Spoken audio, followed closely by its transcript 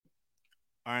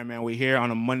All right, man. We're here on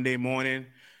a Monday morning.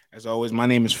 As always, my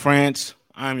name is France.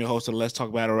 I'm your host of Let's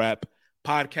Talk Battle Rap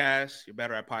podcast, your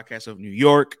battle rap podcast of New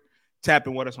York. Tap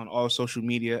in with us on all social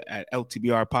media at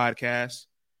LTBR Podcast,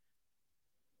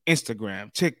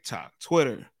 Instagram, TikTok,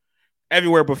 Twitter,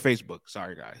 everywhere but Facebook.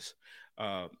 Sorry, guys.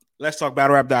 Uh, Let's Talk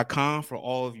BattleRap.com for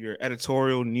all of your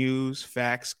editorial news,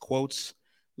 facts, quotes,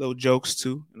 little jokes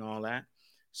too, and all that.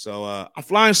 So I'm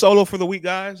flying solo for the week,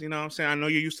 guys. You know what I'm saying? I know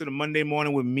you're used to the Monday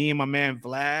morning with me and my man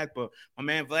Vlad, but my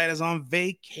man Vlad is on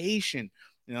vacation.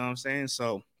 You know what I'm saying?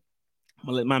 So I'm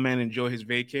gonna let my man enjoy his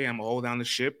vacay. I'm gonna hold down the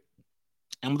ship.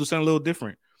 I'm gonna do something a little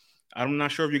different. I'm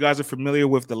not sure if you guys are familiar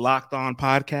with the Locked On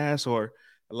podcast or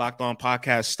the Locked On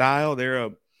podcast style. They're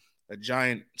a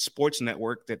giant sports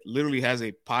network that literally has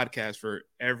a podcast for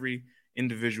every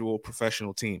individual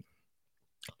professional team.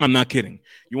 I'm not kidding.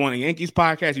 You want a Yankees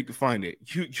podcast, you can find it.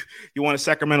 You want a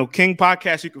Sacramento King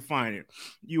podcast, you can find it.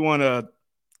 You want a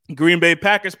Green Bay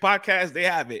Packers podcast, they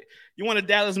have it. You want a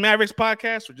Dallas Mavericks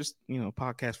podcast or just,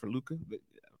 podcast for Luka,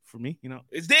 for me,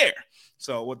 it's there.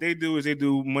 So what they do is they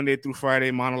do Monday through Friday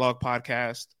monologue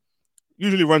podcast.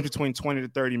 Usually runs between 20 to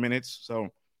 30 minutes. So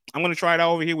I'm going to try it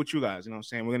out over here with you guys. You know what I'm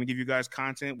saying? We're going to give you guys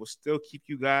content. We'll still keep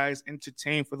you guys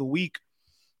entertained for the week.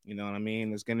 You know what I mean?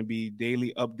 There's going to be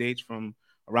daily updates from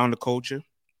around the culture,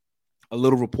 a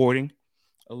little reporting,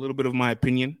 a little bit of my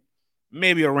opinion,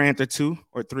 maybe a rant or two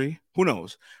or three. Who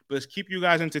knows? But let's keep you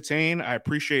guys entertained. I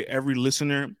appreciate every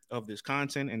listener of this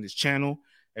content and this channel,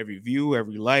 every view,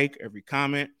 every like, every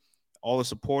comment, all the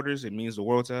supporters. It means the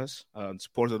world to us.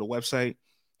 Supporters of the website,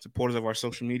 supporters of our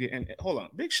social media. And hold on,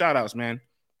 big shout outs, man.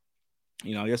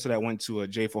 Yesterday I went to a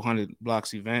J400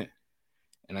 Blocks event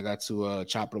and I got to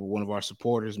chop it up with one of our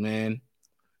supporters, man.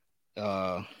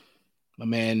 My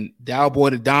man Dow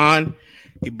Boy the Don,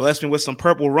 he blessed me with some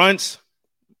purple runts.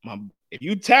 If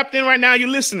you tapped in right now, you're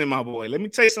listening, my boy. Let me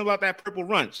tell you something about that purple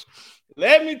runts.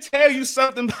 Let me tell you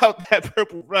something about that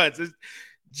purple runts. It's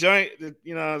giant,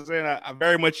 you know what I'm saying? I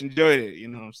very much enjoyed it. You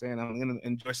know what I'm saying? I'm going to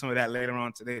enjoy some of that later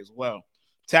on today as well.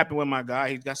 Tapping with my guy.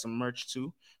 He's got some merch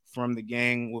too from the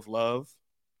Gang with Love.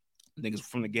 I think it's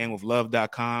from the Gang with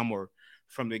Love.com or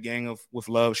from the Gang of with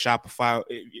Love Shopify.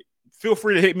 Feel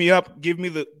free to hit me up. Give me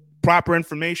the proper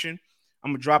information.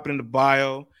 I'm gonna drop it in the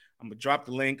bio. I'm gonna drop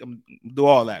the link. I'm gonna do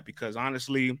all that because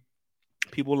honestly,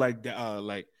 people like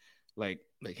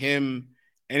him,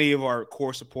 any of our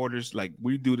core supporters, like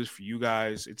we do this for you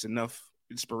guys. It's enough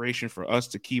inspiration for us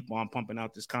to keep on pumping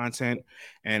out this content.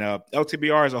 And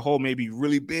LTBR as a whole may be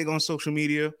really big on social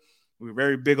media. We're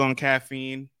very big on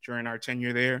caffeine during our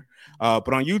tenure there.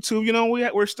 But on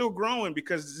YouTube, we're still growing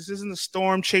because this isn't a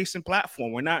storm chasing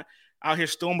platform. We're not out here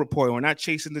storm reporting. We're not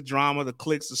chasing the drama, the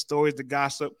clicks, the stories, the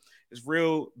gossip. It's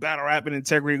real battle rap and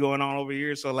integrity going on over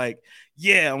here. So,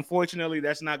 unfortunately,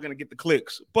 that's not going to get the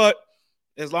clicks. But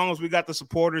as long as we got the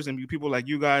supporters and people like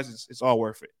you guys, it's all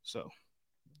worth it. So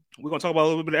we're going to talk about a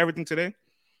little bit of everything today.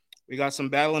 We got some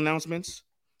battle announcements.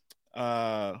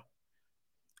 I'm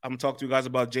going to talk to you guys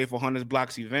about J400's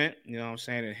Blocks event. You know what I'm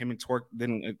saying? And him and Twerk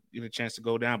didn't get a chance to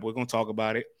go down, but we're going to talk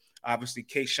about it. Obviously,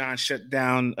 K-Shine shut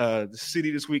down the city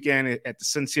this weekend at the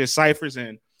Sincere Cyphers,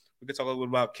 and we can talk a little bit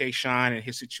about K-Shine and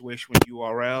his situation with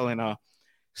URL. And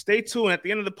stay tuned. At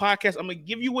the end of the podcast, I'm going to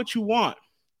give you what you want.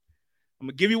 I'm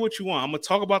going to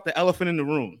talk about the elephant in the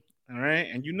room, all right?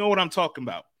 And you know what I'm talking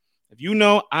about. If you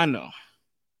know, I know.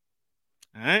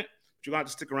 All right? But you're going to have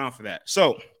to stick around for that.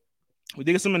 So we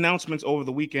did get some announcements over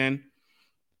the weekend.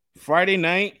 Friday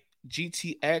night,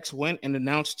 GTX went and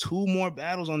announced 2 more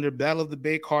battles on their Battle of the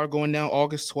Bay card going down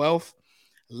August 12th.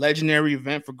 Legendary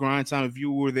event for Grind Time. If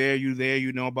you were there,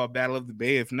 you know about Battle of the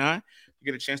Bay. If not, you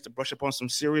get a chance to brush up on some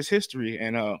serious history.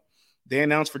 And they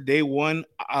announced for day 1,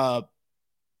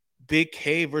 Big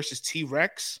K versus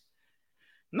T-Rex.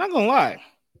 I'm not going to lie.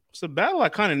 It's a battle I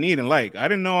kind of need and like. I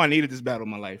didn't know I needed this battle in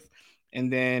my life.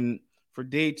 And then for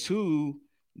day 2,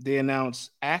 they announced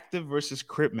Active versus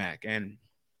Crip Mac. And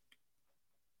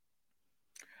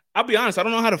I'll be honest, I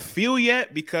don't know how to feel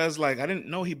yet because, I didn't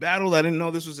know he battled. I didn't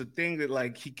know this was a thing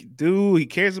that, he could do. He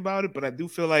cares about it, but I do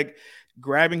feel like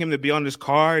grabbing him to be on this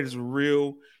card is a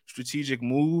real strategic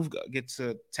move. Get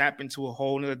to tap into a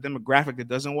whole other demographic that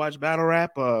doesn't watch battle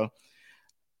rap.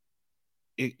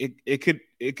 It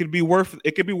could be worth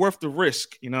the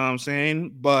risk. You know what I'm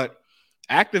saying? But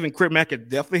Active and Crip Mac could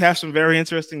definitely have some very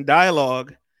interesting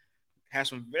dialogue. That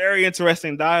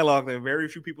very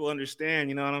few people understand.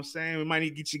 You know what I'm saying? We might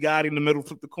need Geechee Gotti in the middle,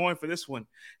 flip the coin for this one.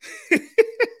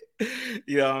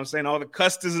 You know what I'm saying? All the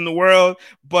custards in the world.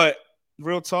 But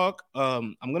real talk,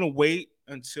 I'm going to wait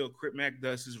until Crip Mac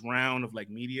does his round of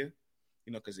media,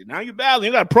 because now you're battling.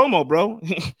 You got a promo, bro.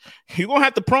 You're going to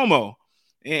have to promo.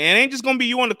 And it ain't just gonna be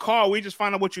you on the call. We just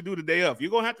find out what you do the day of. You're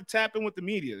gonna have to tap in with the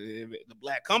media, the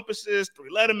Black Compasses,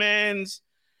 Three Lettermans.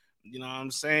 You know what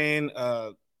I'm saying?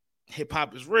 Hip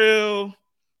hop is real.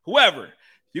 Whoever,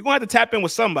 you're gonna have to tap in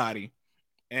with somebody.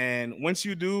 And once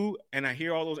you do, and I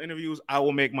hear all those interviews, I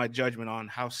will make my judgment on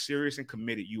how serious and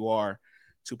committed you are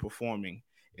to performing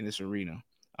in this arena.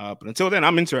 But until then,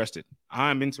 I'm interested.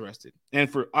 I'm interested. And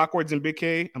for Awkwards and Big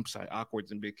K, I'm sorry,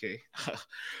 Awkwards and Big K,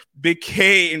 Big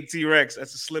K and T-Rex,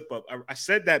 that's a slip up. I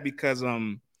said that because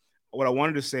what I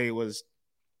wanted to say was,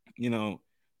 you know,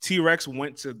 T-Rex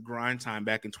went to Grind Time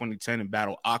back in 2010 and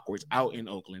battled Awkwards out in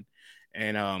Oakland,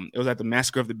 and it was at the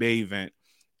Massacre of the Bay event.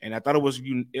 And I thought it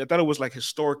was like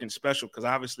historic and special because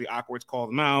obviously Awkwards called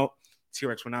him out.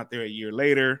 T-Rex went out there a year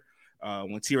later.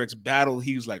 When T-Rex battled,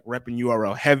 he was like repping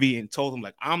URL heavy and told him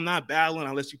like, I'm not battling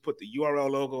unless you put the URL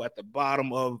logo at the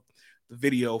bottom of the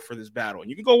video for this battle.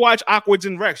 And you can go watch Awkwards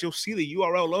and Rex. You'll see the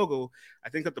URL logo, I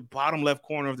think, at the bottom left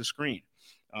corner of the screen.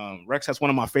 Rex has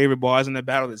one of my favorite bars in the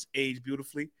battle that's aged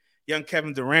beautifully. Young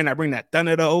Kevin Durant, I bring that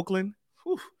thunder to Oakland.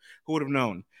 Whew, who would have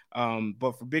known?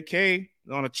 But for Big K,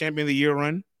 on a Champion of the Year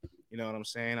run, you know what I'm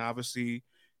saying? Obviously,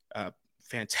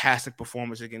 fantastic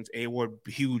performance against A-Ward,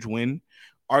 huge win.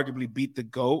 Arguably beat the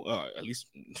GOAT, at least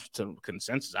to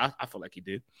consensus. I feel like he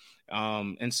did.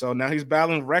 And so now he's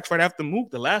battling Rex right after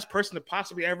Mook. The last person to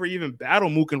possibly ever even battle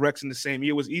Mook and Rex in the same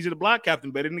year was Easy the Block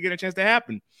Captain, but it didn't get a chance to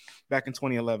happen back in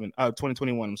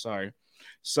 2021. I'm sorry.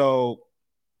 So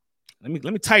let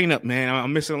me tighten up, man.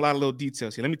 I'm missing a lot of little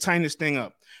details here. Let me tighten this thing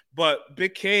up. But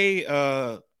Big K,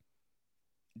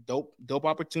 dope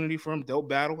opportunity for him, dope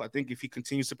battle. I think if he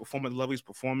continues to perform at the level he's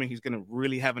performing, he's going to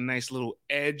really have a nice little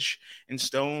edge in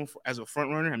stone as a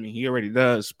front runner. I mean, he already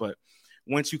does, but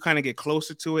once you kind of get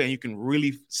closer to it and you can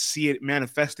really see it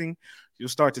manifesting, you'll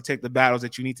start to take the battles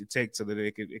that you need to take so that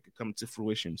it could come to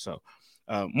fruition. So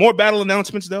more battle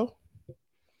announcements, though.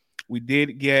 We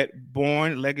did get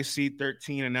Born Legacy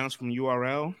 13 announced from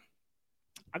URL.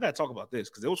 I got to talk about this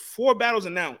because there was 4 battles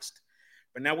announced,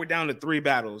 but now we're down to 3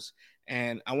 battles.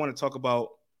 And I want to talk about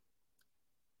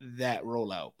that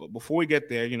rollout. But before we get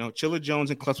there, you know, Chilla Jones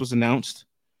and Klutz was announced.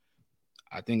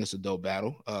 I think it's a dope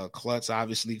battle. Klutz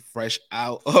obviously fresh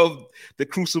out of the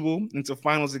crucible into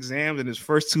finals exams, and his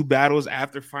first 2 battles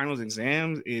after finals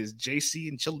exams is JC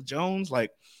and Chilla Jones.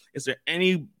 Like, is there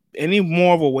any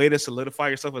more of a way to solidify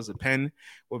yourself as a pen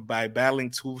by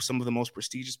battling 2 of some of the most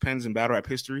prestigious pens in battle rap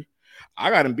history? I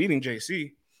got him beating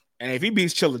JC. And if he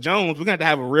beats Chilla Jones, we're going to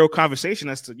have a real conversation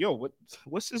as to,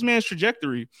 what's this man's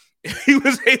trajectory if he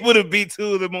was able to beat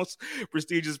 2 of the most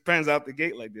prestigious pens out the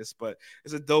gate like this. But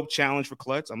it's a dope challenge for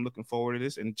Klutz. I'm looking forward to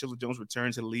this. And Chilla Jones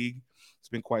returns to the league. It's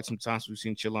been quite some time since we've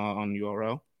seen Chilla on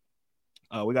URL.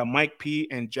 We got Mike P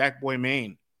and Jack Boy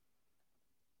Maine.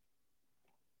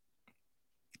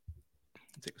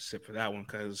 Take a sip for that one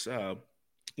because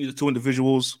these are 2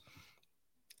 individuals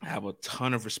I have a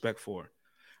ton of respect for.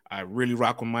 I really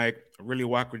rock with Mike. I really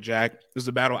rock with Jack. This is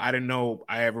a battle I didn't know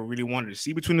I ever really wanted to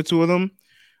see between the 2 of them.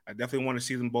 I definitely want to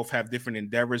see them both have different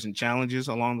endeavors and challenges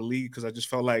along the league because I just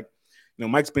felt like, you know,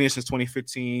 Mike's been here since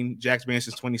 2015. Jack's been here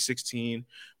since 2016.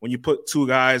 When you put 2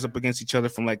 guys up against each other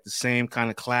from like the same kind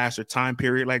of class or time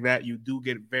period like that, you do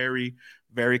get very,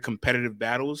 very competitive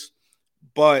battles.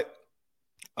 But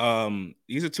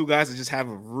these are 2 guys that just have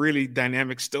a really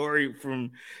dynamic story from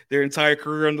their entire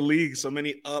career in the league. So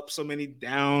many ups, so many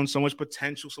downs, so much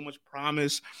potential, so much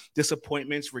promise,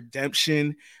 disappointments,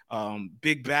 redemption,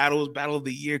 big battles, battle of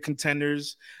the year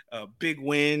contenders, big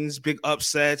wins, big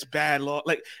upsets, bad loss.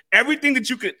 Like everything that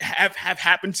you could have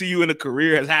happened to you in a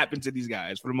career has happened to these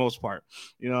guys for the most part.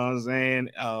 You know what I'm saying?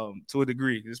 To a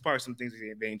degree. There's probably some things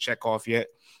they ain't check off yet.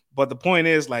 But the point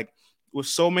is, like, with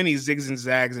so many zigs and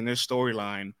zags in their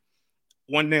storyline,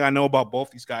 one thing I know about both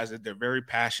these guys is that they're very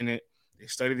passionate. They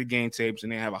study the game tapes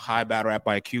and they have a high battle rap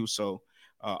IQ. So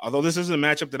although this is a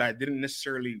matchup that I didn't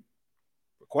necessarily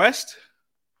request,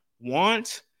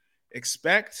 want,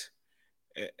 expect,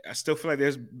 I still feel like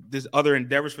there's other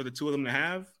endeavors for the 2 of them to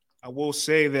have. I will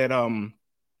say that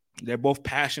they're both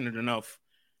passionate enough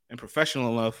and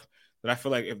professional enough that I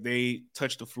feel like if they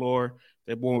touch the floor,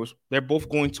 they're both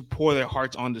going to pour their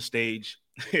hearts on the stage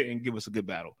and give us a good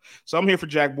battle. So I'm here for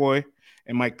Jack Boy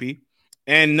and Mike P.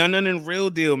 And none in Real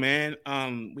Deal, man.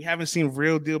 We haven't seen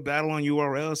Real Deal battle on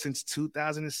URL since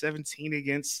 2017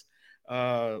 against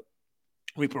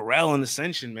Reaper Rel and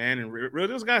Ascension, man. And Real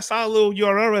Deal's got a solid little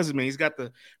URL resume. He's got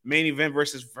the main event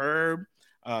versus Verb.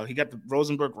 He got the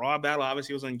Rosenberg Raw battle.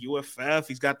 Obviously, he was on UFF.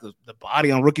 He's got the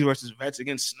body on Rookie versus Vets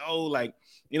against Snow. Like,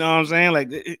 you know what I'm saying?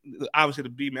 Like, obviously, the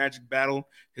B Magic battle,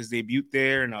 his debut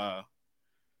there. And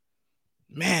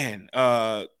man,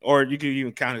 or you could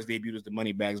even count his debut as the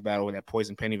Money Bags battle or that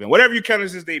Poison Penny event. Whatever you count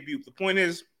as his debut. The point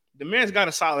is, the man's got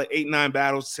a solid 8-9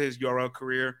 battles to his URL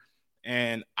career.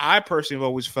 And I personally have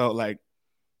always felt like,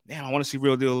 damn, I want to see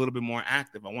Real Deal a little bit more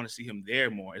active. I want to see him there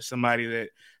more. It's somebody that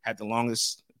had the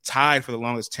longest, tied for the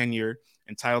longest tenure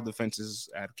and title defenses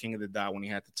at King of the Dot when he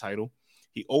had the title.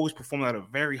 He always performed at a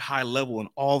very high level in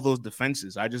all those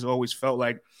defenses. I just always felt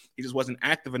like he just wasn't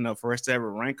active enough for us to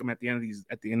ever rank him at the end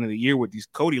of the year with these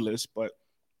Cody lists. But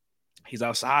he's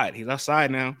outside. He's outside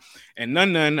now. And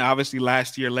None obviously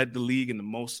last year led the league in the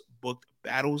most booked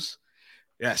battles.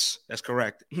 Yes, that's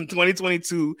correct. In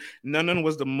 2022, None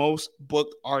was the most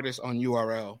booked artist on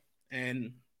URL.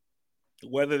 And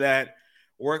whether that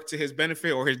worked to his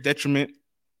benefit or his detriment,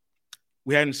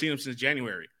 we hadn't seen him since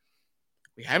January.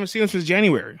 The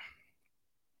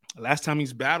last time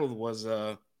he's battled was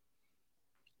the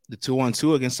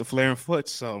 2-on-2 against the Flair and Foot.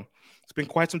 So it's been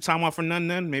quite some time off for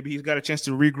None. Maybe he's got a chance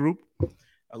to regroup.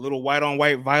 A little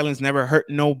white-on-white violence never hurt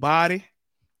nobody.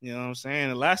 You know what I'm saying?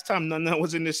 The last time None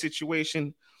was in this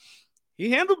situation, he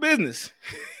handled business.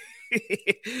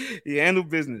 He handled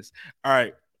business. All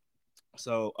right.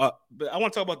 So, but I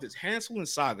want to talk about this. Hansel and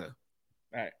Saga.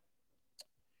 All right.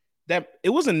 That it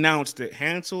was announced that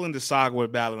Hansel and the Saga were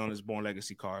battling on his Born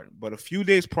Legacy card. But a few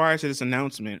days prior to this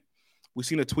announcement, we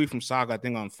seen a tweet from Saga, I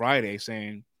think on Friday,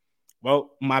 saying,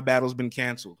 well, my battle's been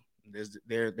canceled.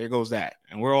 There goes that.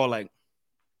 And we're all like,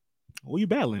 who are you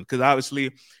battling? Because obviously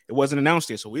it wasn't announced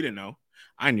yet, so we didn't know.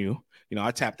 I knew. You know,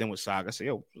 I tapped in with Saga. I said,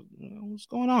 yo, what's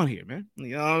going on here, man?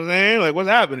 You know what I'm saying? Like, what's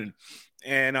happening?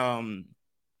 And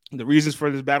the reasons for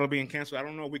this battle being canceled, I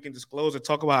don't know if we can disclose or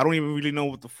talk about. I don't even really know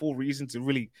what the full reason to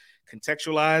really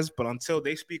contextualize. But until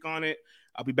they speak on it,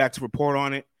 I'll be back to report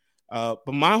on it.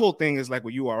 But my whole thing is like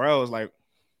with URL is like,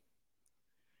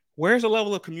 where's the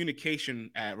level of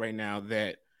communication at right now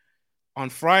that on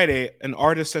Friday, an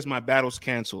artist says my battle's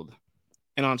canceled.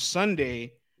 And on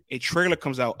Sunday, a trailer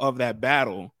comes out of that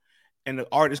battle and the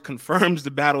artist confirms the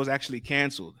battle is actually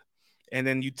canceled. And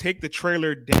then you take the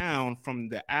trailer down from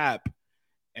the app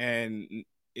and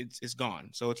it's gone.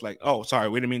 So it's like, oh, sorry,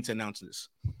 we didn't mean to announce this.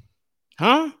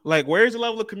 Huh? Like, where's the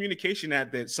level of communication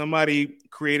at that somebody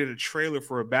created a trailer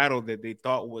for a battle that they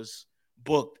thought was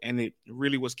booked and it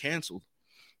really was canceled?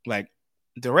 Like,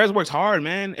 Derez works hard,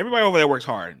 man. Everybody over there works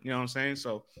hard. You know what I'm saying?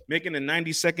 So making a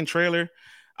 90-second trailer,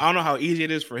 I don't know how easy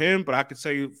it is for him, but I can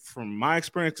tell you from my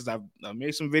experience, because I've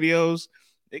made some videos,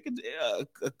 they could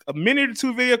a minute or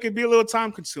two video could be a little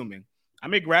time consuming. I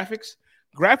make graphics.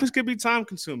 Graphics could be time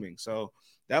consuming. So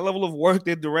that level of work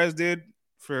that Derez did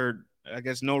for, I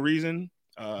guess, no reason,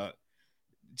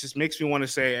 just makes me want to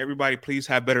say, everybody, please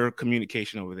have better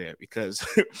communication over there, because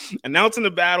announcing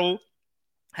the battle,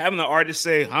 having the artist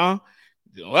say, huh?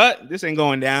 What? This ain't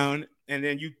going down. And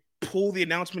then you pull the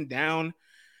announcement down.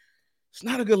 It's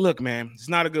not a good look, man. It's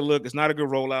not a good look. It's not a good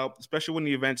rollout, especially when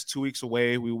the event's 2 weeks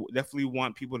away. We definitely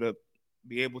want people to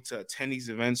be able to attend these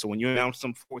events. So when you announce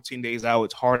them 14 days out,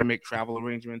 it's hard to make travel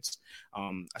arrangements.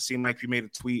 I seen Mike, you made a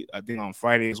tweet, I think on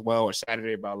Friday as well, or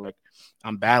Saturday, about like,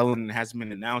 I'm battling and it hasn't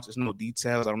been announced. There's no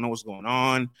details. I don't know what's going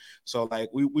on. So like,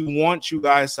 we want you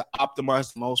guys to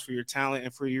optimize the most for your talent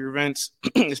and for your events,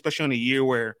 especially on a year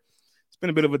where it's been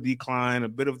a bit of a decline, a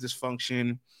bit of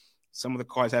dysfunction. Some of the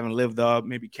cards haven't lived up.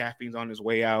 Maybe caffeine's on his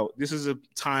way out. This is a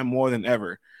time more than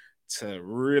ever to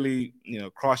really,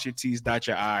 cross your T's, dot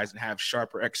your I's, and have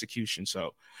sharper execution. So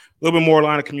a little bit more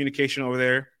line of communication over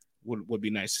there would be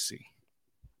nice to see.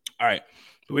 All right.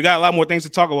 But we got a lot more things to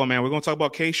talk about, man. We're going to talk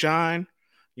about K-Shine.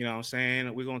 You know what I'm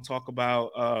saying? We're going to talk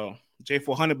about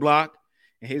J400 Block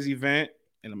and his event.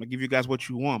 And I'm going to give you guys what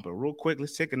you want. But real quick,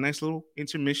 let's take a nice little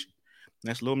intermission.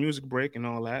 Nice little music break and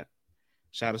all that.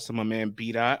 Shout out to my man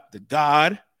B-Dot, the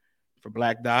God for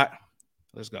Black Dot.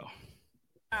 Let's go.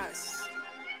 Nice.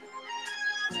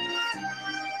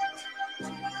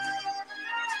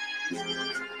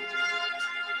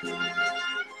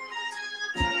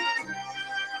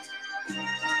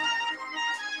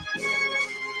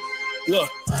 Look,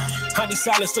 honey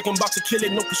silence, looking about to kill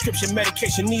it. No prescription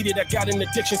medication needed. I got an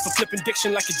addiction for flipping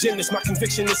diction like a gymnast. My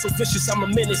conviction is so vicious, I'm a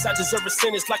menace. I deserve a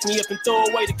sentence. Lock me up and throw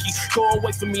away the key. Go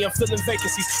away from me, I'm filling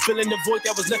vacancies. Filling the void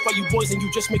that was left by you boys, and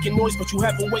you just making noise, but you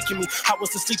haven't awakened me. I was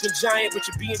the sleeping giant, but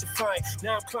you're being defiant.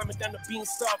 Now I'm climbing down the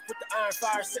beanstalk with the iron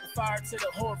fire, setting fire to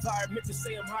the horn fire. Meant to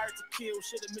say I'm hired to kill.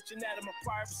 Should have mentioned that in my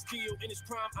prior, but still in his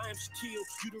prime, I am Shaquille.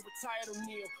 You the retired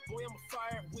O'Neal. Boy, I'm a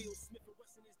fire wheel. Smith &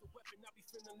 Wesson is the weapon. I be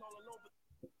feeling all alone.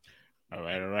 All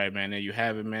right, man. There you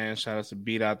have it, man. Shout out to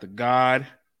B-Dot, the God.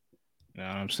 You know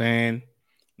what I'm saying?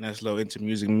 Nice little into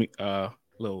music,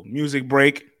 little music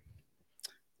break.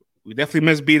 We definitely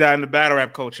miss B-Dot in the battle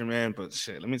rap culture, man. But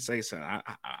shit, let me say something.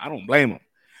 I don't blame him.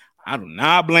 I do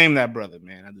not blame that brother,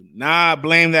 man. I do not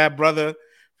blame that brother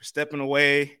for stepping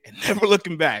away and never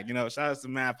looking back. You know, shout out to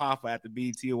Matt Papa at the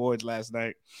BET Awards last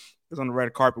night. He was on the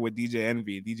red carpet with DJ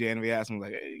Envy. DJ Envy asked him,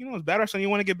 like, hey, you know, is battle something you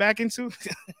want to get back into?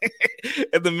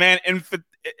 And the man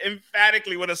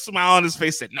emphatically, with a smile on his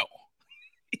face, said no.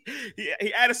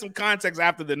 He added some context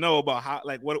after the no about how,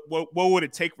 like, what would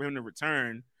it take for him to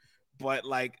return? But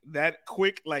like that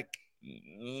quick, like,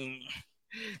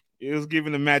 it was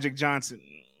giving the Magic Johnson,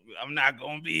 I'm not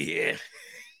gonna be here.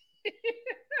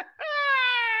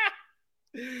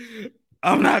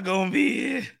 I'm not gonna be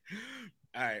here.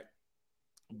 All right.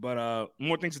 But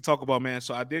more things to talk about, man.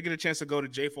 So I did get a chance to go to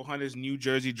J400's New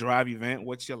Jersey Drive event.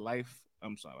 What's your life?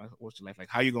 What's your life like?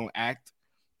 How you gonna act?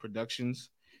 Productions.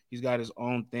 He's got his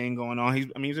own thing going on. He's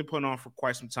been putting on for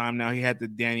quite some time now. He had the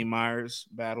Danny Myers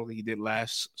battle that he did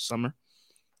last summer.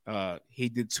 He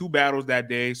did 2 battles that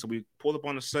day. So we pulled up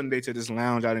on a Sunday to this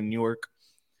lounge out in New York.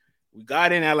 We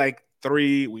got in at like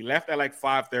 3. We left at like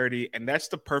 5:30. And that's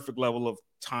the perfect level of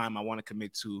time I want to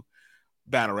commit to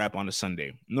battle rap on a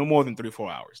Sunday. No more than 3-4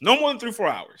 hours. No more than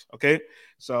 3-4 hours. Okay.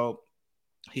 So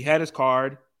he had his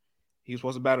card. He was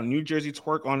supposed to battle New Jersey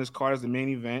Twerk on his card as the main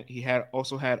event. He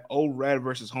also had O-Red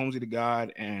versus Holmesy the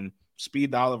God and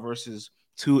Speed Dollar versus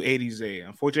 280Z.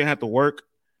 Unfortunately, I had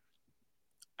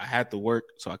to work.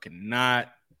 So I cannot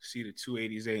see the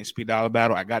 280Z and Speed Dollar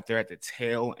battle. I got there at the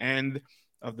tail end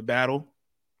of the battle.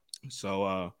 So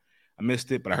I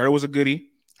missed it, but I heard it was a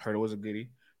goodie.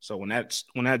 So when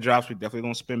that drops, we're definitely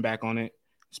gonna spin back on it.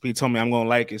 Speed told me I'm gonna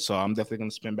like it, so I'm definitely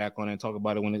gonna spin back on it and talk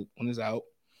about it when it's out.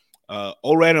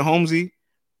 O-Red and Holmesy,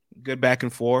 good back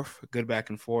and forth.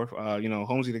 You know,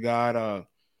 Holmesy the God,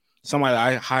 somebody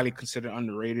I highly consider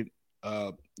underrated.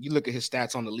 You look at his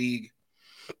stats on the league,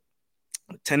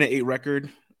 10-8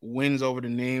 record, wins over the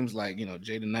names like, you know,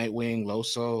 Jay the Nightwing,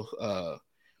 Loso,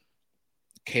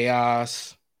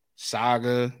 Chaos,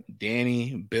 Saga,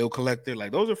 Danny, Bill Collector.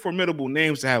 Like, those are formidable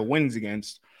names to have wins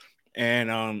against.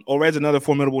 And O-Red's another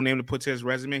formidable name to put to his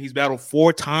resume. He's battled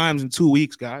 4 times in 2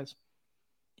 weeks, guys.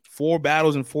 4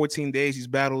 battles in 14 days. He's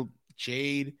battled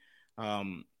Jade.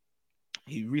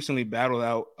 He recently battled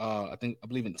out, I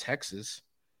believe in Texas.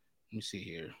 Let me see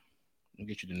here. Let me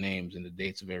get you the names and the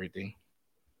dates of everything.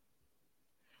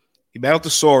 He battled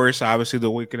Thesaurus, obviously the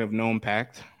Wicked of No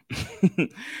Impact.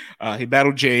 He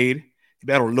battled Jade. He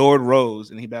battled Lord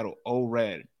Rose, and he battled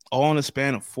O-Red, all in a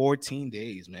span of 14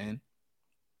 days, man.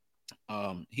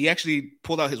 He actually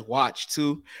pulled out his watch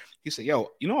too. He said, yo,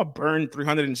 you know, I burned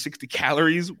 360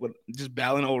 calories with just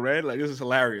battling O-Red. Like, this is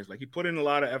hilarious. Like, he put in a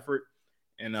lot of effort,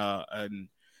 and I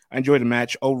enjoyed the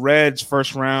match. O-Red's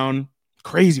first round,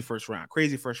 crazy first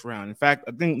round. In fact,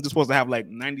 I think they're supposed to have like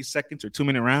 90 seconds or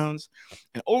 2-minute rounds.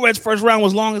 And O-Red's first round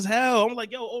was long as hell. I'm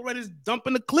like, yo, O-Red is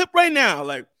dumping the clip right now.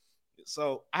 Like,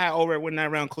 so I had O-Red winning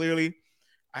that round clearly.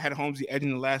 I had Holmesy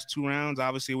edging the last 2 rounds.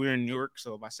 Obviously, we're in New York,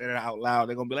 so if I say that out loud,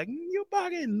 they're going to be like, you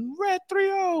bugging, Red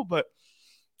 3-0. But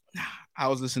I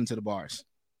was listening to the bars.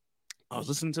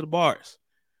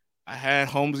 I had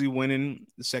Holmesy winning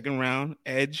the second round,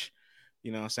 edge.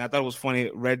 You know, so I thought it was funny.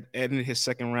 Red ended his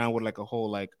second round with like a whole,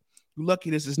 like, you lucky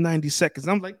this is 90 seconds.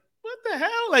 I'm like, what the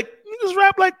hell? Like, you just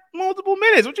rap like multiple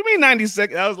minutes. What you mean 90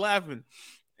 seconds? I was laughing.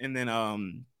 And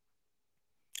then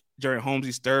during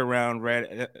Holmesy's third round,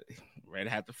 Red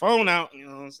had the phone out. You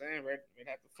know what I'm saying? Red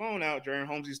had the phone out during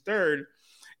Holmesy's third.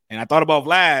 And I thought about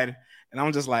Vlad, and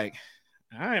I'm just like,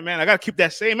 all right, man, I got to keep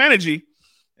that same energy.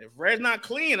 If Red's not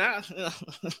clean, I'm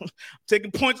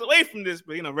taking points away from this.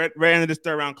 But, you know, Red ended this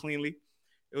third round cleanly.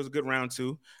 It was a good round,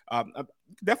 too. I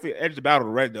definitely edged the battle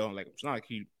to Red, though. Like, it's not like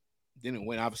he didn't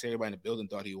win. Obviously, everybody in the building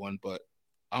thought he won, but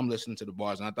I'm listening to the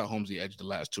bars, and I thought Holmesy edged the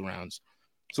last 2 rounds.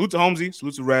 Salute to Holmesy.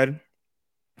 Salute to Red.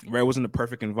 Red was in the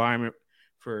perfect environment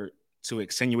to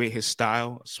accentuate his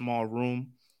style. A small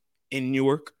room in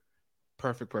Newark.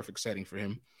 Perfect setting for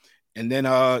him. And then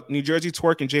New Jersey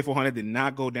Twerk and J400 did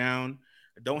not go down.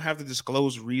 I don't have to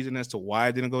disclose reason as to why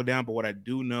it didn't go down, but what I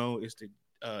do know is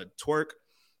that Twerk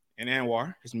and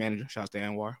Anwar, his manager, shouts to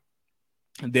Anwar,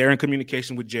 they're in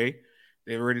communication with Jay.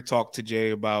 They've already talked to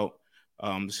Jay about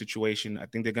the situation. I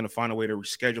think they're going to find a way to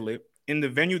reschedule it. In the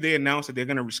venue, they announced that they're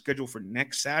going to reschedule for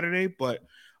next Saturday, but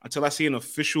until I see an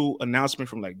official announcement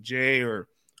from like Jay or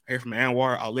hear from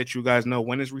Anwar, I'll let you guys know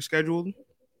when it's rescheduled.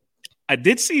 I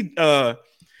did see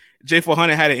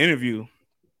J400 had an interview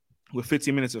with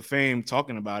 15 Minutes of Fame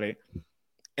talking about it,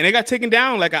 and it got taken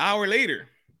down like an hour later.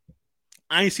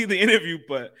 I didn't see the interview,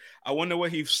 but I wonder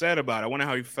what he said about it. I wonder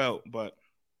how he felt. But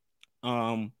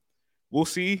we'll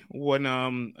see when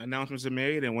announcements are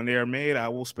made, and when they are made, I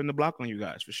will spin the block on you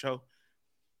guys for sure.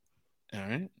 All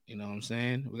right, you know what I'm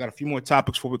saying? We got a few more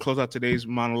topics before we close out today's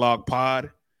monologue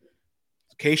pod.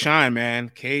 K Shine, man,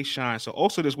 K Shine. So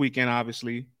also this weekend,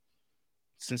 obviously,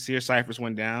 Sincere Cyphers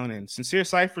went down, and Sincere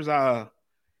Cyphers, I've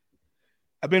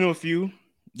been to a few.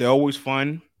 They're always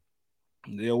fun.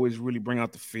 They always really bring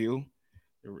out the feel.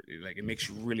 Like it makes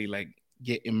you really like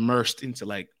get immersed into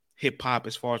like hip hop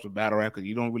as far as with battle rap, because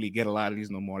you don't really get a lot of these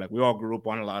no more. Like we all grew up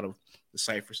on a lot of the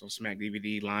ciphers on Smack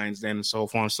DVD lines then and so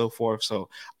on and so forth. So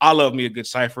I love me a good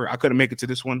cipher. I couldn't make it to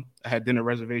this one. I had dinner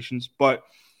reservations, but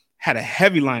had a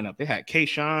heavy lineup. They had K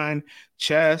Shine,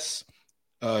 Chess,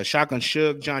 Shotgun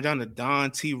Suge, John the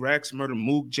Don, T Rex, Murder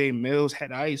Mook, Jay Mills,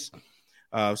 Head Ice.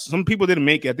 Some people didn't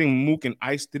make it. I think Mook and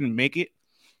Ice didn't make it,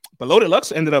 but Loaded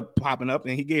Lux ended up popping up,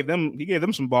 and he gave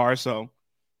them some bars. So,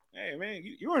 hey man,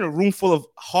 you're in a room full of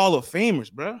Hall of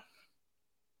Famers, bro.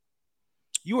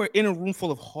 You are in a room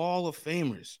full of Hall of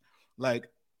Famers. Like,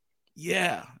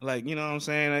 yeah, like you know what I'm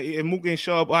saying. If Mook didn't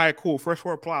show up, all right, cool. First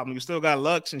world problem. You still got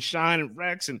Lux and Shine and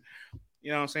Rex, and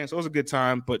you know what I'm saying. So it was a good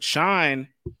time. But Shine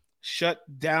shut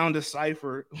down the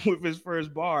cipher with his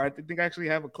first bar. I think I actually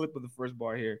have a clip of the first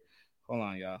bar here. Hold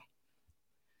on, y'all.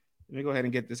 Let me go ahead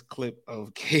and get this clip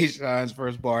of K Shine's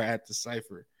first bar at the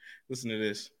cipher. Listen to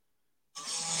this.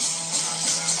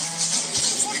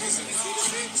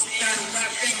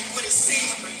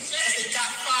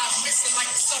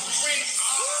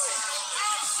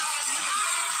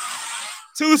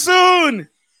 Too soon.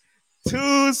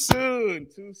 Too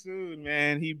soon,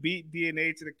 man. He beat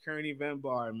DNA to the current event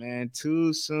bar, man.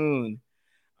 Too soon.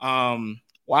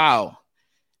 Wow.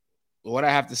 What I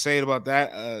have to say about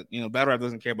that, battle rap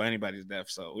doesn't care about anybody's death.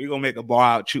 So we're gonna make a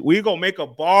bar out. We're gonna make a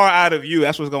bar out of you.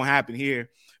 That's what's gonna happen here.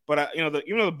 But even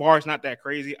though the bar is not that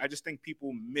crazy, I just think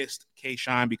people missed K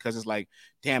Shine because it's like,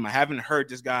 damn, I haven't heard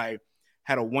this guy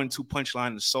had a 1-2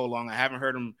 punchline in so long. I haven't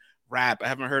heard him rap. I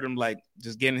haven't heard him like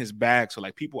just get in his bag. So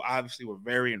like people obviously were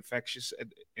very infectious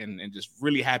and just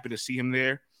really happy to see him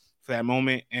there for that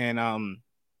moment. And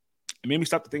it made me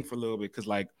stop to think for a little bit because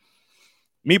like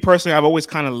me personally, I've always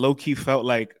kind of low key felt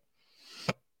like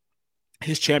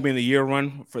his champion of the year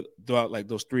run for throughout like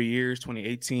those 3 years,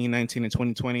 2018, 19, and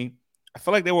 2020. I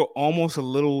felt like they were almost a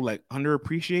little like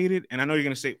underappreciated. And I know you're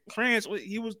gonna say, France,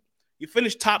 you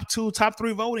finished top 2, top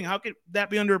 3 voting. How could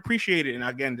that be underappreciated? And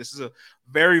again, this is a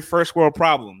very first world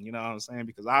problem, you know what I'm saying?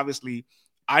 Because obviously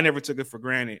I never took it for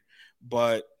granted,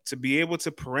 but to be able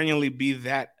to perennially be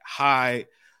that high,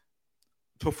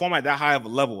 perform at that high of a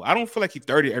level, I don't feel like he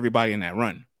 30 everybody in that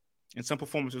run. And some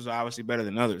performances are obviously better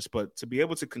than others, but to be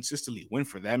able to consistently win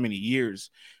for that many years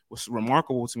was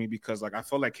remarkable to me because like I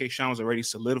felt like K Shine was already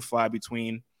solidified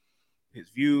between his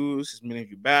views, his many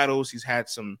battles. He's had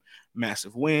some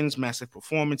massive wins, massive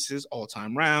performances,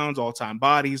 all-time rounds, all-time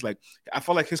bodies. Like I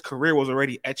felt like his career was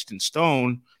already etched in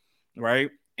stone, right?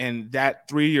 And that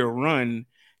 3-year run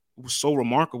was so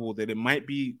remarkable that it might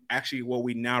be actually what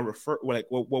we now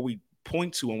what we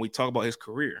point to when we talk about his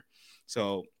career.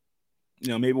 So,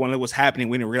 maybe when it was happening,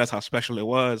 we didn't realize how special it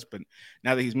was. But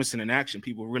now that he's missing in action,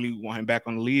 people really want him back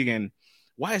on the league. And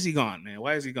why is he gone, man?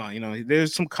 Why is he gone?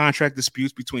 There's some contract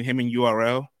disputes between him and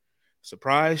URL.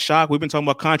 Surprise, shock. We've been talking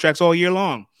about contracts all year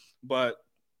long. But,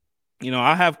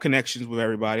 I have connections with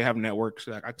everybody. I have networks.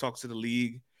 Like I talk to the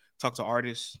league, talk to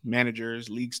artists, managers,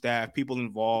 league staff, people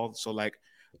involved. So, like,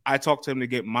 I talk to them to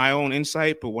get my own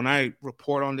insight. But when I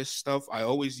report on this stuff, I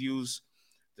always use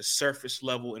the surface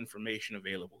level information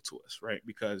available to us, right?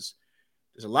 Because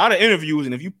there's a lot of interviews,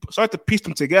 and if you start to piece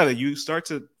them together, you start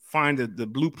to find the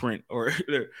blueprint or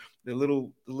the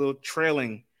little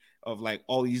trailing of like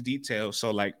all these details.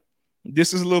 So like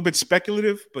this is a little bit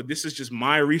speculative, but this is just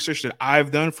my research that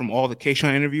I've done from all the K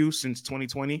Shine interviews since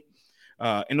 2020.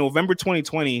 In November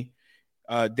 2020,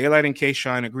 Daylight and K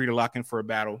Shine agreed to lock in for a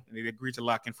battle, and they agreed to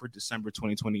lock in for December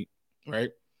 2020,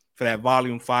 right? For that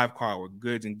Volume 5 card where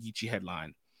Goods and Geechee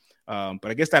headline.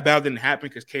 But I guess that battle didn't happen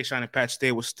because K Shine and Pat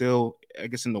Stay was still, I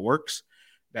guess, in the works.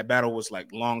 That battle was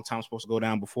like long time supposed to go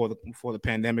down before the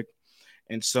pandemic.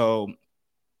 And so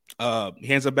he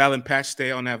ends up battling Pat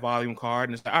Stay on that volume card.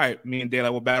 And it's like, all right, me and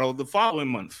Daylight will battle the following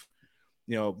month,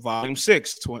 Volume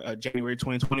 6, January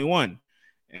 2021.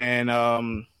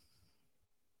 And,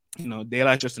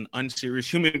 Daylight's just an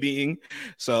unserious human being.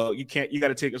 So you got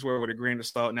to take his word with a grain of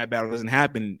salt. And that battle doesn't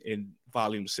happen in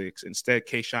Volume 6. Instead,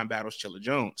 K Shine battles Chilla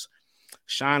Jones.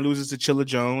 Shine loses to Chilla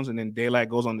Jones, and then Daylight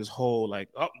goes on this whole like,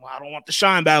 oh, well, I don't want the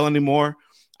Shine battle anymore.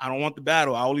 I don't want the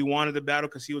battle. I only wanted the battle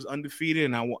because he was undefeated,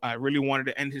 and I really wanted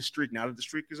to end his streak. Now that the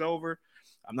streak is over,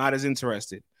 I'm not as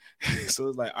interested. So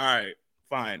it's like, all right,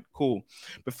 fine, cool.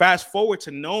 But fast forward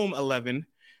to Gnome 11,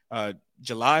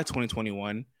 July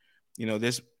 2021. You know,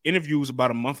 this interview was about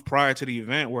a month prior to the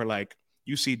event where like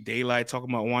you see Daylight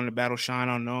talking about wanting to battle Shine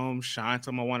on Gnome, Shine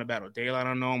talking about wanting to battle Daylight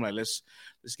on Gnome. Like, let's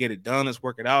get it done. Let's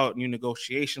work it out. New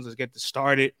negotiations. Let's get this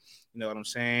started. You know what I'm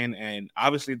saying? And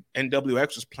obviously,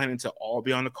 NWX was planning to all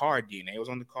be on the card. DNA was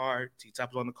on the card.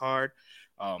 T-Top was on the card.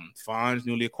 Fonz,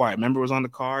 newly acquired member, was on the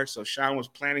card. So Shine was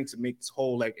planning to make this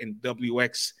whole like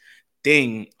NWX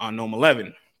thing on Gnome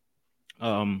 11.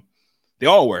 They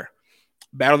all were.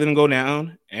 Battle didn't go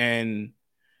down, and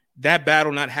that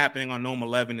battle not happening on Gnome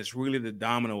 11 is really the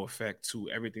domino effect to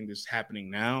everything that's happening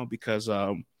now, because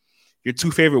your two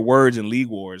favorite words in League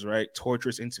Wars, right?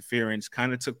 Torturous interference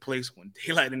kind of took place when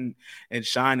Daylight and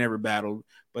Shine never battled.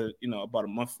 But, you know, about a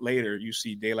month later, you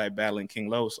see Daylight battling King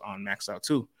Los on Max Out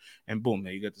 2. And boom,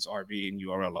 there you got this RV and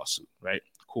URL lawsuit, right?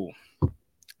 Cool.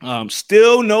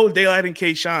 Still no Daylight and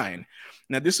K Shine.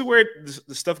 Now, this is where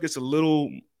the stuff gets a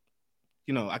little,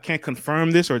 you know, I can't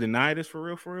confirm this or deny this for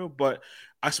real, but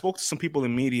I spoke to some people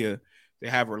in media that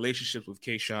have relationships with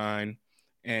K Shine,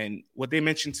 and what they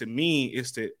mentioned to me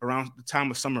is that around the time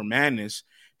of Summer Madness,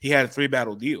 he had a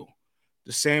 3-battle deal,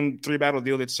 the same 3-battle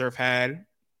deal that Surf had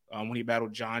when he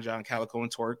battled John, Calico,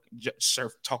 and Twerk.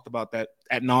 Surf talked about that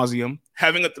ad nauseum,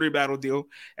 having a 3-battle deal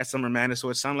at Summer Madness, so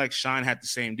it sounded like Shine had the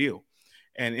same deal.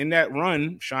 And in that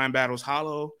run, Shine battles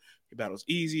Hollow, he battles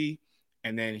Easy.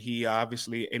 And then he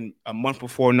obviously, in a month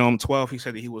before Gnome 12, he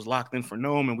said that he was locked in for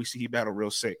Gnome, and we see he battled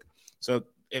Real Sick. So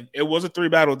if it was a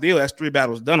 3-battle deal, that's 3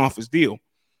 battles done off his deal.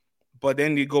 But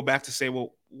then you go back to say,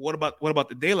 well, what about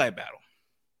the Daylight battle?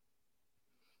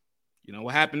 You know,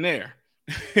 what happened there?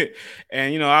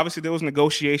 And, you know, obviously there was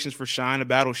negotiations for Shine. The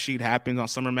battle sheet happened on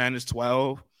Summer Madness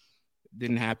 12.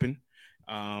 Didn't happen.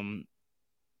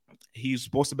 He's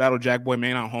supposed to battle Jackboy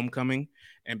Main on Homecoming.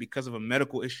 And because of a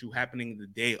medical issue happening the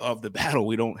day of the battle,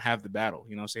 we don't have the battle.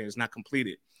 You know what I'm saying? It's not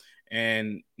completed.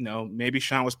 And, you know, maybe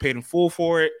Shine was paid in full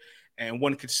for it. And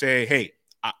one could say, hey,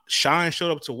 Shine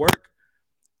showed up to work.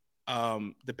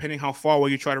 Depending how far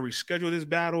away you try to reschedule this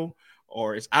battle,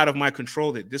 or it's out of my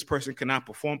control that this person cannot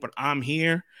perform, but I'm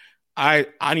here, I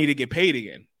need to get paid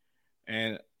again.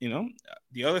 And, you know,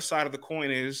 the other side of the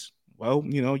coin is, well,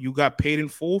 you know, you got paid in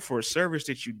full for a service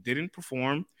that you didn't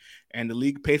perform, and the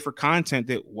league paid for content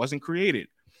that wasn't created.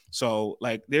 So,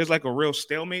 like, there's like a real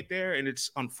stalemate there, and it's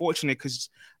unfortunate because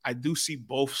I do see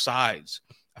both sides.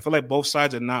 I feel like both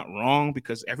sides are not wrong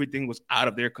because everything was out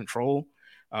of their control.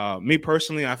 Me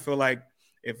personally, I feel like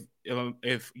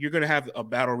if you're gonna have a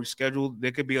battle rescheduled,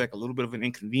 there could be like a little bit of an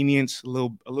inconvenience, a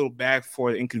little bag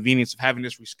for the inconvenience of having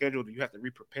this rescheduled. You have to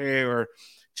re-prepare or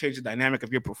change the dynamic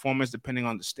of your performance depending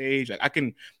on the stage. Like, I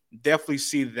can definitely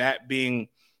see that being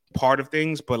part of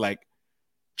things, but like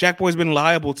Jackboy's been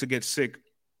liable to get sick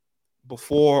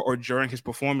before or during his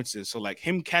performances. So like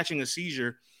him catching a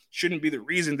seizure shouldn't be the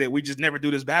reason that we just never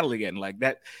do this battle again. Like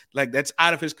that's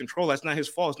out of his control. That's not his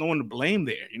fault. There's no one to blame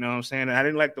there. You know what I'm saying? And I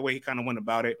didn't like the way he kind of went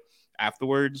about it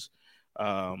afterwards.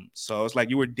 So it's like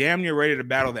you were damn near ready to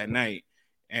battle that night.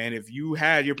 And if you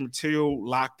had your material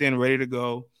locked in, ready to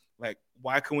go, like,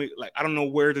 why can we, like, I don't know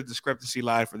where the discrepancy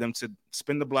lied for them to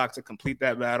spin the block to complete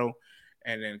that battle.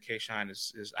 And then K-Shine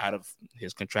is out of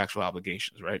his contractual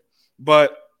obligations, right?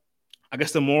 But I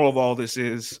guess the moral of all this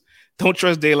is don't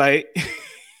trust Daylight.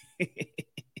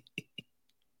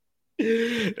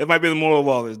 That might be the moral of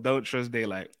all this. Don't trust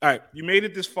Daylight. All right, you made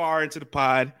it this far into the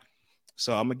pod,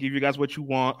 so I'm going to give you guys what you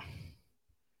want.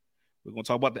 We're going to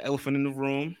talk about the elephant in the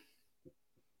room,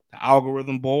 the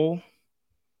Algorithm Bowl,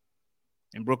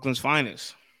 and Brooklyn's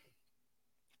finest.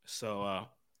 So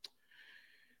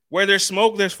where there's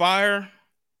smoke, there's fire.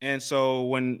 And so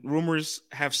when rumors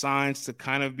have signs to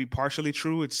kind of be partially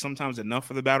true, it's sometimes enough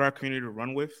for the battle rap community to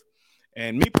run with.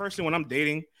 And me personally, when I'm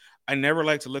dating, I never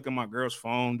like to look at my girl's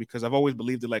phone because I've always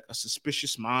believed that like a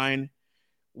suspicious mind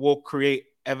will create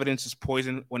evidence as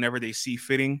poison whenever they see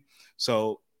fitting.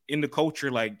 So in the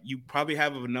culture, like, you probably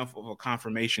have enough of a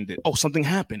confirmation that, oh, something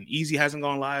happened. Easy hasn't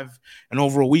gone live in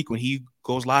over a week when he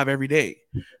goes live every day.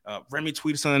 Remy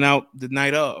tweeted something out the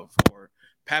night of, or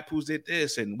Papoose did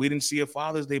this, and we didn't see a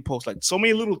Father's Day post. Like, so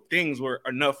many little things were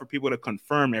enough for people to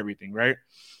confirm everything, right?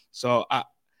 So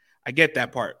I get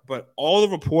that part, but all the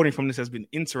reporting from this has been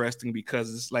interesting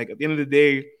because it's like, at the end of the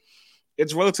day,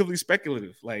 it's relatively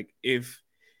speculative. Like, if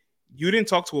you didn't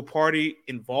talk to a party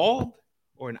involved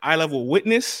or an eye-level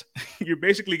witness, you're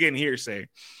basically getting hearsay.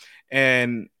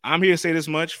 And I'm here to say this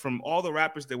much: from all the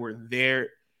rappers that were there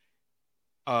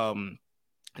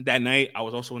that night, I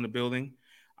was also in the building.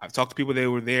 I've talked to people that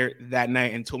were there that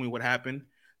night and told me what happened.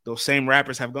 those same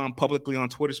rappers have gone publicly on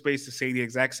Twitter Space to say the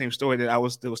exact same story that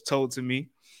was told to me.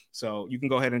 So you can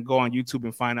go ahead and go on YouTube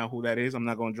and find out who that is. I'm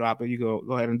not going to drop it. You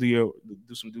go ahead and do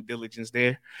some due diligence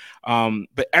there.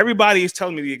 But everybody is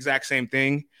telling me the exact same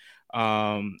thing.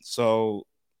 So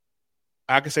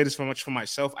I can say this for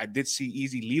myself. I did see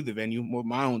Easy leave the venue with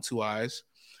my own 2 eyes.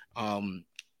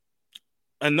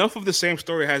 Enough of the same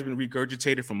story has been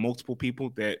regurgitated from multiple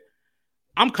people that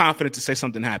I'm confident to say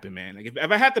something happened, man. Like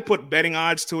if I had to put betting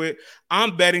odds to it,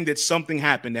 I'm betting that something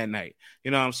happened that night.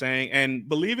 You know what I'm saying? And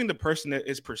believing the person that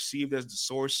is perceived as the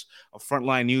source of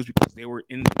Frontline News because they were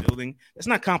in the building, it's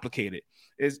not complicated.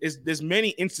 There's many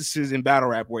instances in battle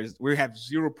rap where we have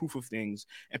zero proof of things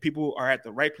and people are at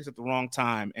the right place at the wrong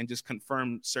time and just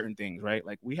confirm certain things, right?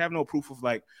 Like we have no proof of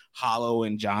like Hollow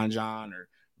and John or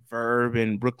Verb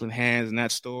and Brooklyn Hands and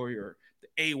that story, or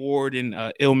A Ward and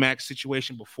Ilmax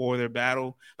situation before their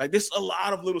battle. Like there's a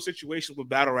lot of little situations with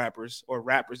battle rappers or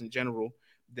rappers in general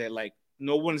that like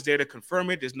no one's there to confirm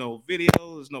it. There's no video,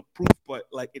 there's no proof, but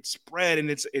like it's spread and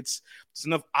it's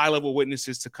enough eye-level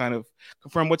witnesses to kind of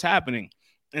confirm what's happening.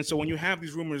 And so when you have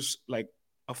these rumors like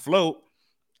afloat,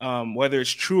 whether it's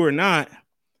true or not,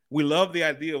 we love the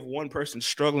idea of one person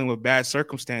struggling with bad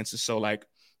circumstances. So like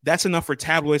that's enough for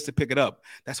tabloids to pick it up.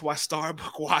 That's why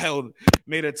Starbuck Wild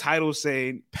made a title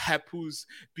saying Papoose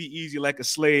be easy like a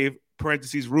slave,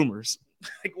 parentheses rumors.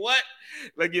 Like what?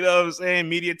 Like, you know what I'm saying?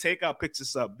 Media Takeout picks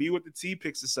this up. Be With the T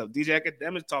picks this up. DJ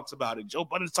Academic talks about it. Joe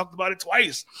Budden talked about it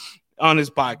twice on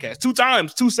his podcast. 2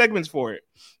 times, 2 segments for it.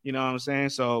 You know what I'm saying?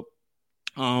 So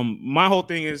my whole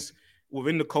thing is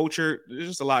within the culture, there's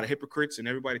just a lot of hypocrites and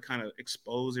everybody kind of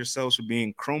expose themselves for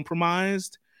being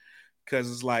compromised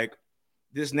because it's like,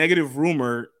 this negative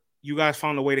rumor, you guys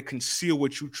found a way to conceal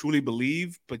what you truly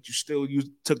believe, but you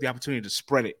took the opportunity to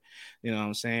spread it. You know what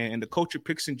I'm saying? And the culture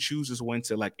picks and chooses when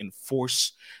to like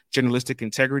enforce journalistic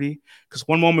integrity. Because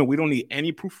one moment we don't need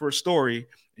any proof for a story.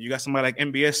 And you got somebody like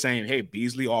MBS saying, hey,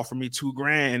 Beasley offered me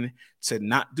 $2,000 to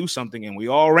not do something. And we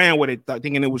all ran with it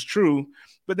thinking it was true.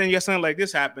 But then you got something like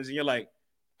this happens and you're like,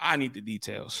 I need the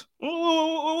details.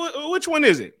 Which one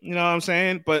is it? You know what I'm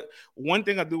saying? But one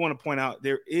thing I do want to point out,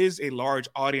 there is a large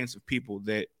audience of people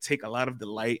that take a lot of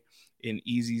delight in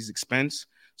Eazy's expense.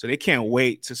 So they can't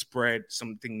wait to spread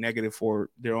something negative for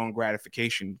their own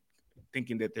gratification,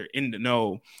 thinking that they're in the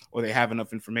know or they have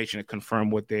enough information to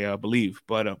confirm what they believe.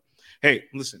 But hey,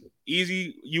 listen,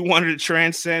 Eazy, you wanted to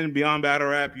transcend beyond battle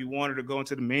rap. You wanted to go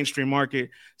into the mainstream market.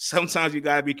 Sometimes you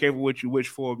got to be careful what you wish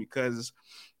for, because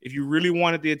if you really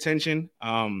wanted the attention,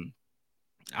 I'm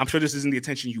sure this isn't the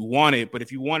attention you wanted, but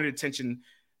if you wanted attention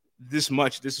this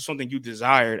much, this is something you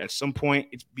desired. At some point,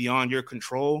 it's beyond your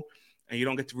control, and you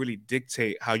don't get to really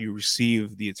dictate how you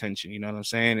receive the attention. You know what I'm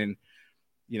saying? And,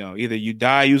 you know, either you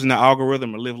die using the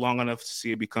algorithm or live long enough to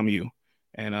see it become you.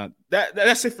 And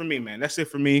that's it for me, man. That's it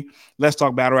for me. Let's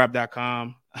talk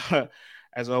battlerap.com.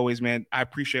 As always, man, I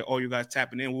appreciate all you guys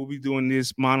tapping in. We'll be doing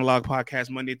this monologue podcast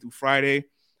Monday through Friday.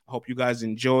 I hope you guys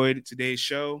enjoyed today's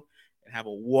show and have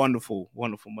a wonderful,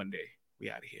 wonderful Monday. We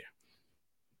out of here.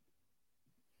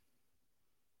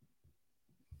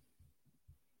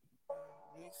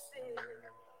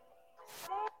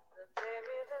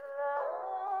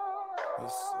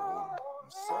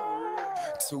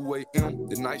 It's 2 a.m.,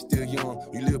 the night still young.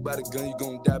 You live by the gun, you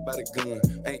gon' die by the gun.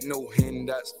 Ain't no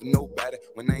handouts for nobody.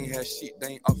 When they ain't have shit, they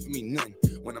ain't offer me nothing.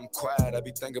 When I'm quiet, I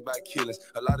be thinking about killers.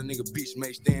 A lot of nigga bitch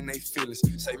may stay in they feelings.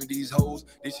 Saving these hoes,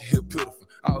 this shit here pitiful.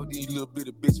 All these little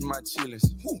bitty bitches my chillings.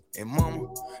 And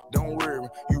mama, don't worry,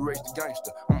 you raised a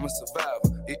gangster. I'm a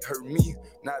survivor. It hurt me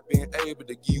not being able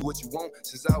to give you what you want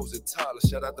since I was a toddler.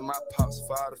 Shout out to my pops,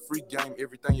 father, free game.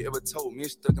 Everything you ever told me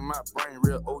is stuck in my brain.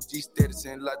 Real OG status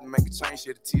ain't like to make a change.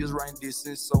 Shed the tears right in this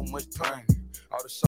and so much pain. All the